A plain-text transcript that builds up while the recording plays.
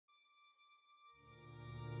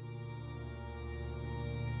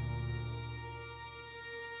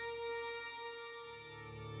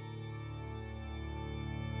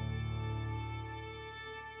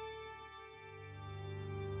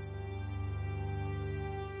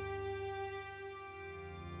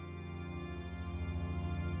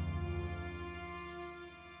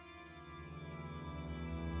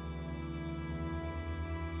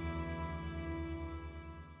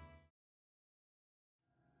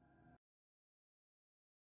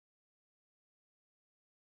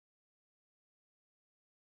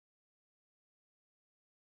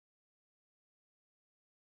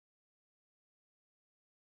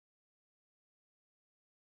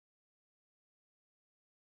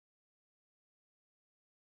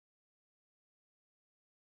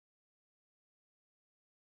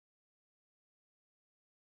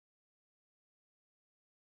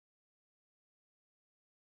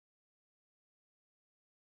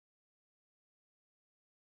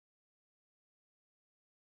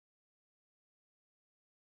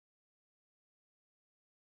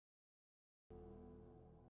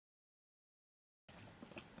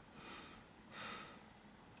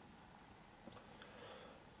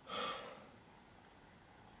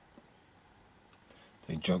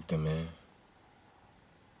They jerked him, man.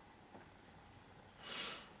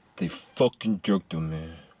 They fucking jerked him,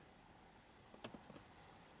 man.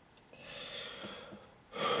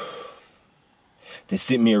 They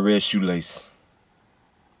sent me a red shoelace.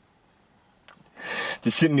 They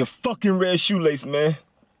sent me a fucking red shoelace, man.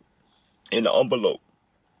 In the envelope.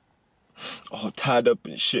 All tied up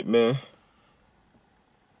and shit, man.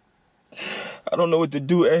 I don't know what to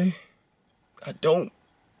do, eh? I don't.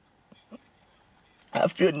 I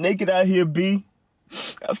feel naked out here, B.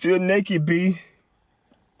 I feel naked, B.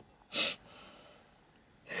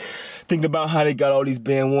 Thinking about how they got all these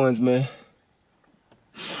band ones, man.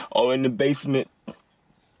 All in the basement.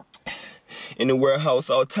 In the warehouse,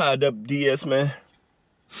 all tied up DS, man.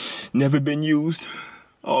 Never been used.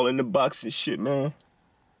 All in the box and shit, man.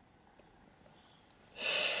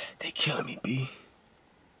 They killing me, B.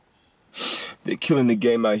 They're killing the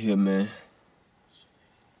game out here, man.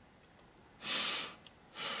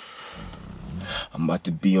 I'm about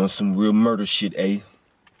to be on some real murder shit, eh?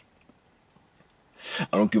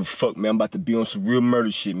 I don't give a fuck, man. I'm about to be on some real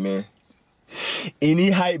murder shit, man.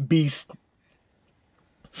 Any hype beast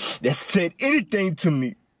that said anything to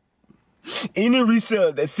me, any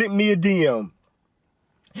reseller that sent me a DM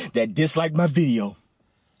that disliked my video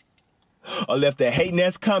or left a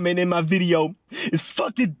hating-ass comment in my video is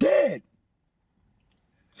fucking dead.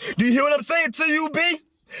 Do you hear what I'm saying to you, B?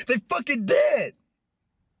 They fucking dead.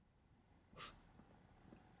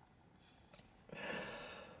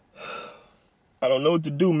 I don't know what to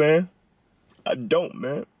do, man. I don't,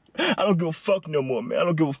 man. I don't give a fuck no more, man. I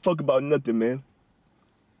don't give a fuck about nothing, man.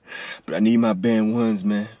 But I need my band ones,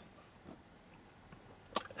 man.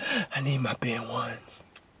 I need my band ones.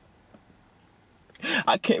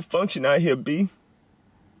 I can't function out here, B.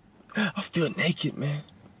 I feel naked, man.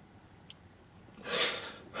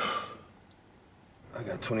 I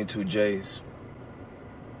got 22 J's.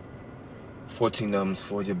 14 of them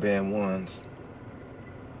for your band ones.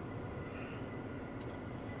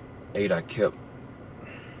 8 I kept.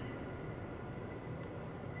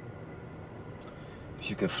 If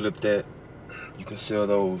you can flip that, you can sell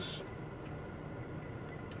those.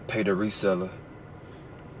 Pay the reseller.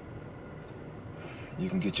 You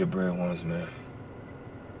can get your Bred ones, man.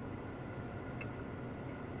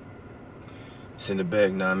 It's in the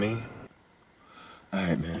bag, know what I mean?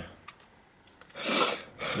 Alright, man.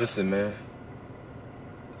 Listen, man.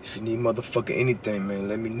 If you need motherfucking anything, man,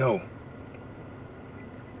 let me know.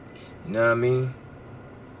 You know what I mean?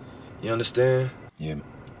 You understand? Yeah.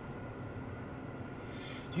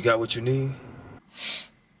 You got what you need?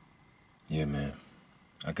 Yeah, man.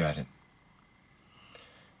 I got it.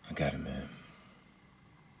 I got it, man.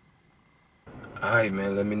 Alright,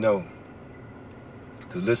 man, let me know.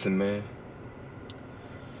 Cause listen, man.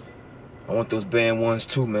 I want those band ones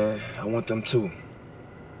too, man. I want them too.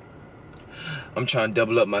 I'm trying to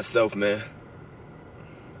double up myself, man.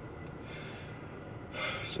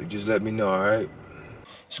 So just let me know, alright?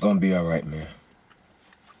 It's gonna be alright, man.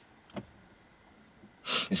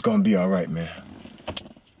 It's gonna be alright, man.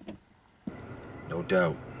 No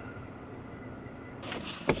doubt.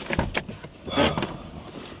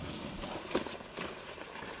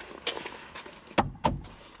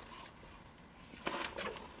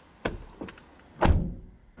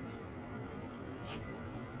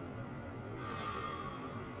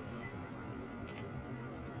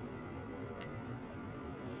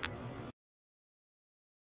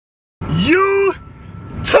 You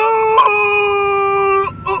too!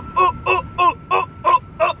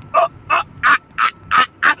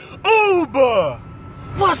 Uber!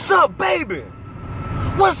 What's up, baby?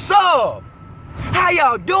 What's up? How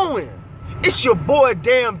y'all doing? It's your boy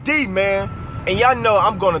Damn D, man. And y'all know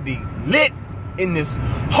I'm gonna be lit in this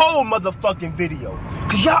whole motherfucking video.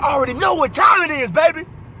 Cause y'all already know what time it is, baby.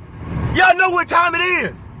 Y'all know what time it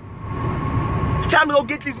is. It's time to go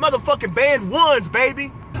get these motherfucking band ones,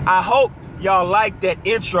 baby. I hope y'all like that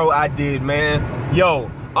intro I did, man. Yo,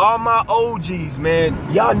 all my OGs,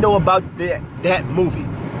 man, y'all know about that movie.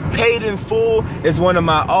 Paid in Full is one of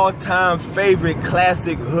my all-time favorite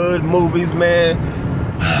classic hood movies, man.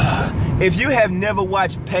 If you have never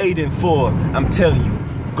watched Paid in Full, I'm telling you,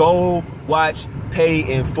 go watch Paid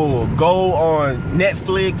in Full. Go on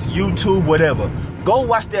Netflix, YouTube, whatever. Go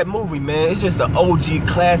watch that movie, man. It's just an OG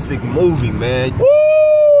classic movie, man.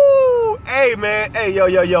 Woo! Hey, man. Hey,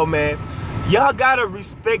 yo, man. Y'all gotta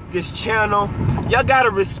respect this channel. Y'all gotta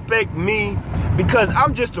respect me because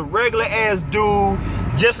I'm just a regular ass dude,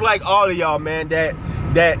 just like all of y'all, man. That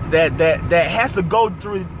has to go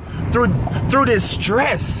through this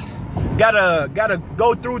stress. gotta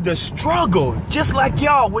go through the struggle, just like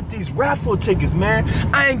y'all with these raffle tickets, man.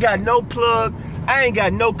 I ain't got no plug. I ain't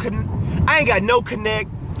got no connect.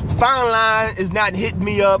 Fine Line is not hitting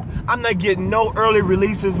me up. I'm not getting no early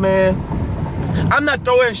releases, man. I'm not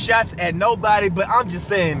throwing shots at nobody, but I'm just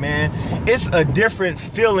saying, man, it's a different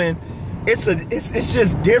feeling. It's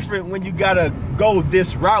just different when you gotta go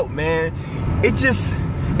this route, man. It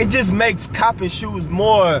just makes copping shoes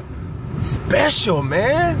more special,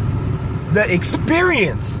 man. The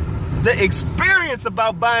experience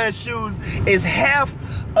about buying shoes is half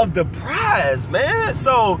of the prize, man.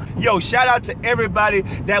 So, yo, shout out to everybody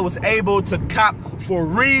that was able to cop for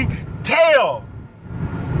retail.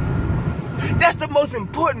 That's the most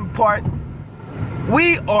important part.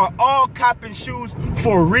 We are all copping shoes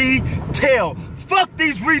for retail. Fuck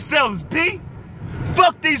these resellers, B.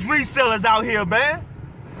 Fuck these resellers out here, man.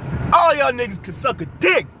 All y'all niggas can suck a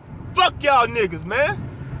dick. Fuck y'all niggas, man.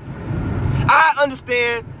 I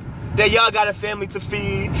understand that y'all got a family to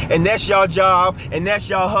feed, and that's y'all job, and that's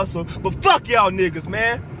y'all hustle, but fuck y'all niggas,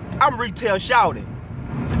 man. I'm retail shouting.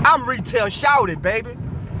 I'm retail shouting, baby.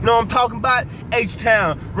 Know what I'm talking about?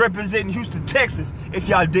 H-Town, representing Houston, Texas, if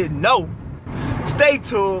y'all didn't know. Stay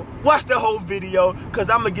tuned, watch the whole video, because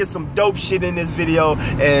I'm going to get some dope shit in this video,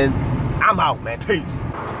 and I'm out, man. Peace.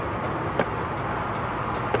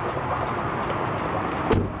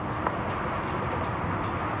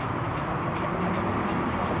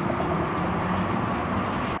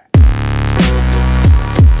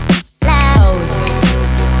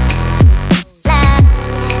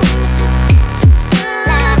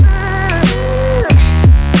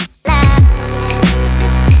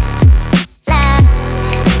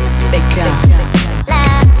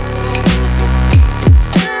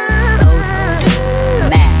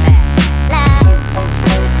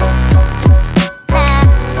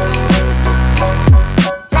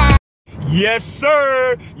 Yes,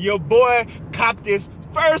 sir. Your boy copped this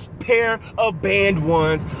first pair of band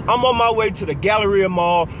ones. I'm on my way to the Galleria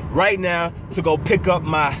Mall right now to go pick up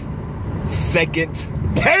my second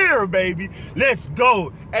pair, baby. Let's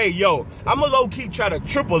go. Hey, yo, I'm a low-key try to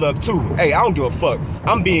triple up, too. Hey, I don't give a fuck.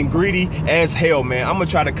 I'm being greedy as hell, man. I'm going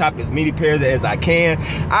to try to cop as many pairs as I can.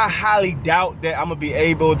 I highly doubt that I'm going to be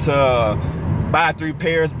able to buy 3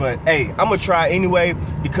 pairs, but, hey, I'm going to try anyway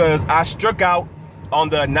because I struck out on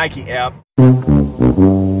the Nike app.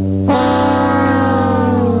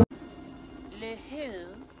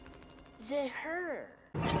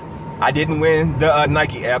 I didn't win the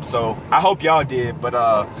Nike app, so I hope y'all did, but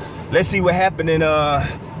let's see what happened, and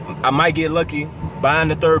I might get lucky buying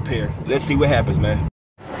the 3rd pair. Let's see what happens, man.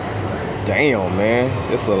 Damn,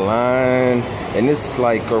 man, it's a line, and it's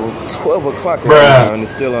like 12 o'clock right now, and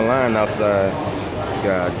it's still a line outside.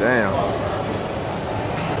 God damn.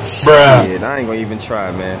 Bruh. Shit, I ain't gonna even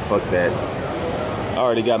try, man. Fuck that. I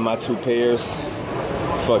already got my 2 pairs.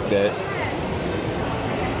 Fuck that.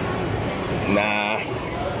 Nah,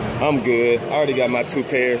 I'm good. I already got my 2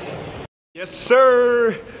 pairs. Yes,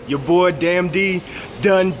 sir. Your boy Damn D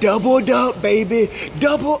done doubled up, baby.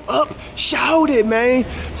 Double up. Shout it, man.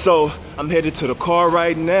 So I'm headed to the car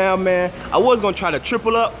right now, man. I was gonna try to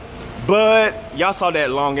triple up, but y'all saw that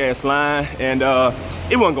long ass line, and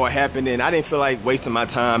it wasn't gonna happen, and I didn't feel like wasting my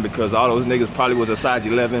time because all those niggas probably was a size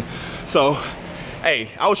 11. So, hey,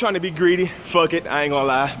 I was trying to be greedy. Fuck it, I ain't gonna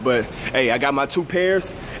lie. But, hey, I got my 2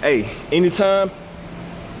 pairs. Hey, anytime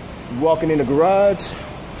you walking in the garage,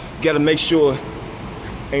 you gotta make sure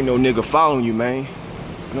ain't no nigga following you, man.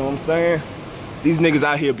 You know what I'm saying? These niggas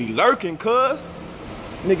out here be lurking, cuz.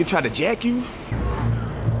 Nigga try to jack you.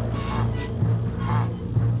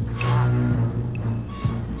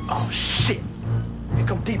 Oh, shit. Here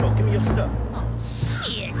come Debo, give me your stuff. Oh,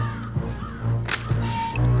 shit.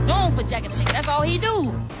 Known for jacking the nigga, that's all he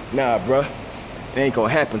do. Nah, bruh. It ain't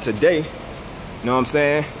gonna happen today. You know what I'm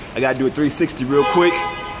saying? I gotta do a 360 real quick.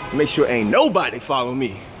 Make sure ain't nobody follow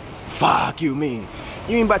me. Fuck you, mean.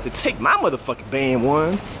 You ain't about to take my motherfucking band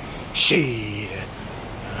ones. Shit.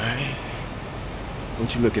 Alright.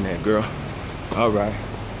 What you looking at, girl? Alright.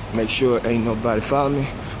 Make sure ain't nobody follow me.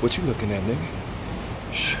 What you looking at,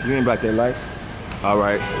 nigga? Shh, you ain't about that life.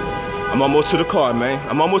 Alright. I'm almost to the car, man.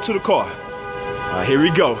 I'm almost to the car. Alright, here we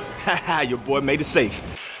go. Haha, your boy made it safe.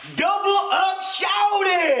 Double up,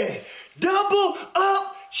 shouty! Double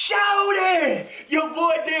up, shouty! Your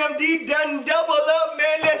boy Damn D done double up,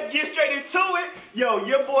 man. Let's get straight into it. Yo,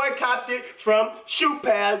 your boy copped it from Shoe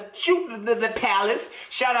Palace.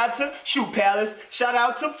 Shout out to Shoe Palace. Shout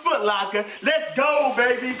out to Foot Locker. Let's go,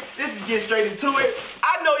 baby. This is get straight into it.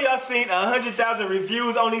 I know y'all seen 100,000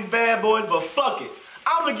 reviews on these bad boys, but fuck it.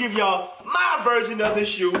 I'm gonna give y'all my version of this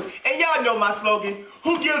shoe. And y'all know my slogan,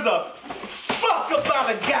 who gives a fuck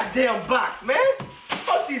about a goddamn box, man?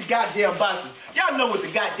 Fuck these goddamn boxes. Y'all know what the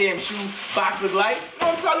goddamn shoe box look like. You know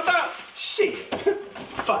what I'm talking about? Shit.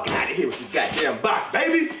 Fucking out of here with this goddamn box,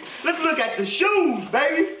 baby. Let's look at the shoes,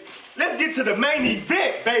 baby. Let's get to the main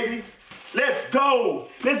event, baby. Let's go.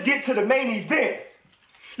 Let's get to the main event.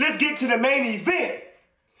 Let's get to the main event.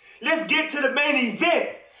 Let's get to the main event.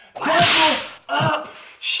 Double up,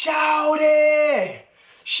 SHAWTY.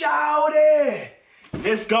 SHAWTY.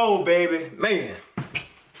 Let's go, baby. Man,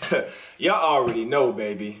 y'all already know,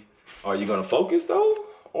 baby. Are you gonna focus though,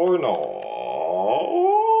 or no?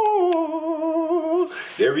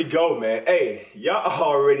 There we go, man. Hey, y'all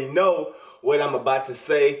already know what I'm about to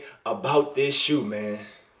say about this shoe, man.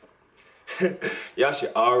 Y'all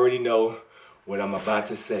should already know what I'm about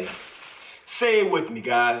to say. Say it with me,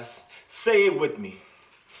 guys. Say it with me.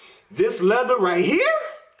 This leather right here,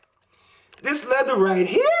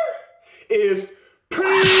 is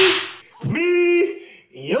premium,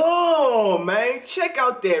 man. Check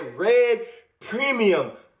out that red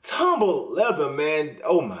premium tumbled leather, man.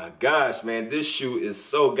 Oh my gosh, man. This shoe is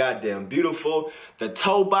so goddamn beautiful. The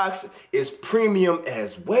toe box is premium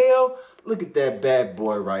as well. Look at that bad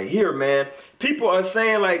boy right here, man. People are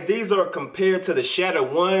saying like these are compared to the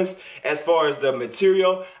shattered ones as far as the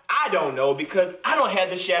material. I don't know because I don't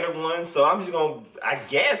have the shattered ones, so I'm just gonna, I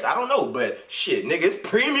guess, I don't know, but shit, nigga, it's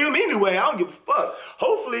premium anyway. I don't give a fuck.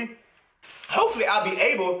 Hopefully I'll be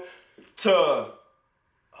able to,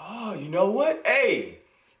 oh, you know what? Hey,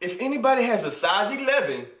 if anybody has a size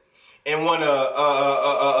 11 and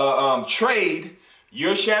wanna trade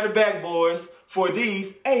your shattered backboards for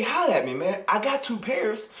these, hey, holla at me, man. I got 2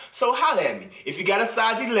 pairs, so holla at me. If you got a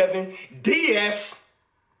size 11 DS,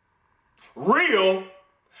 real,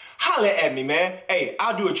 holla at me, man. Hey,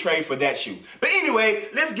 I'll do a trade for that shoe. But anyway,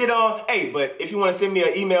 let's get on. Hey, but if you want to send me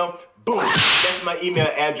an email, boom, that's my email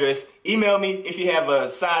address. Email me if you have a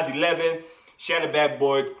size 11 shattered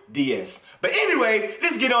backboard DS. But anyway,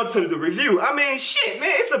 let's get on to the review. I mean, shit,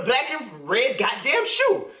 man, it's a black and red goddamn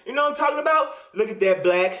shoe. You know what I'm talking about? Look at that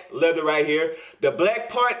black leather right here. The black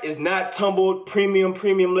part is not tumbled premium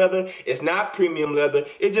leather. It's not premium leather.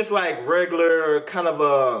 It's just like regular kind of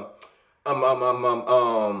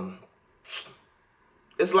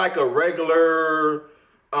it's like a regular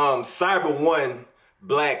Cyber One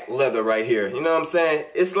black leather right here. You know what I'm saying?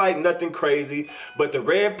 It's like nothing crazy, but the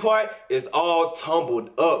red part is all tumbled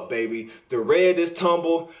up, baby. The red is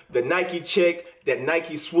tumbled. The Nike check, that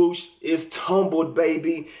Nike swoosh is tumbled,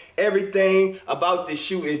 baby. Everything about this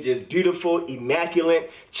shoe is just beautiful, immaculate.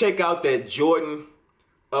 Check out that Jordan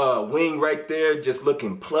wing right there, just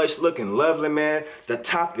looking plush, looking lovely, man. The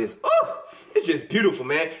top is, oh, it's just beautiful,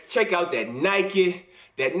 man. Check out that Nike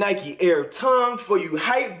Air tongue for you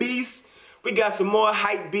hype beasts. We got some more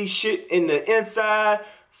hype beast shit in the inside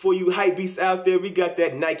for you hype beasts out there. We got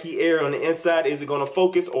that Nike Air on the inside. Is it gonna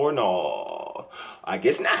focus or no? I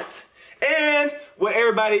guess not. And what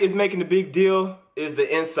everybody is making a big deal is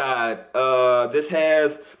the inside. This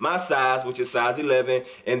has my size, which is size 11,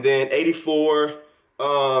 and then 84,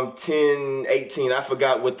 10, 18. I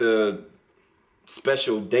forgot what the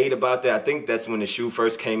special date about that. I think that's when the shoe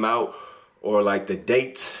first came out, or like the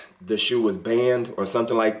date the shoe was banned or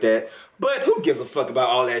something like that. But who gives a fuck about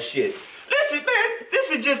all that shit? Listen, man,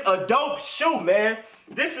 this is just a dope shoe, man.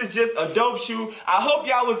 This is just a dope shoe. I hope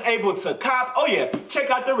y'all was able to cop. Oh yeah,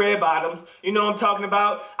 check out the red bottoms. You know what I'm talking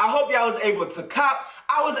about? I hope y'all was able to cop.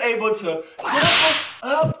 I was able to double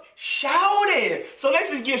up SHAWTY. So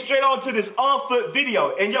let's just get straight on to this on-foot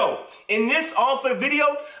video. And yo, in this on-foot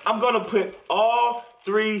video, I'm gonna put all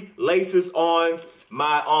 3 laces on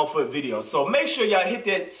my on-foot video. So make sure y'all hit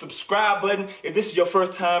that subscribe button if this is your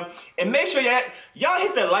first time. And make sure y'all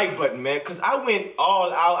hit that like button, man, because I went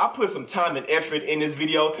all out. I put some time and effort in this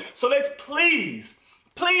video. So let's please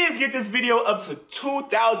get this video up to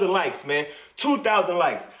 2,000 likes, man. 2,000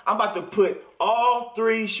 likes. I'm about to put all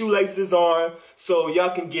 3 shoelaces on so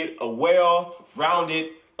y'all can get a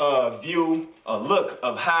well-rounded view, a look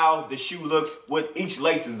of how the shoe looks with each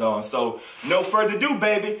laces on. So no further ado,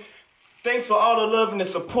 baby. Thanks for all the love and the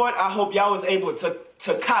support. I hope y'all was able to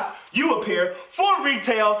cop you a pair for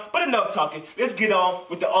retail. But enough talking. Let's get on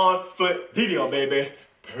with the on-foot video, baby.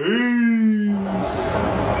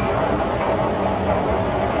 Peace.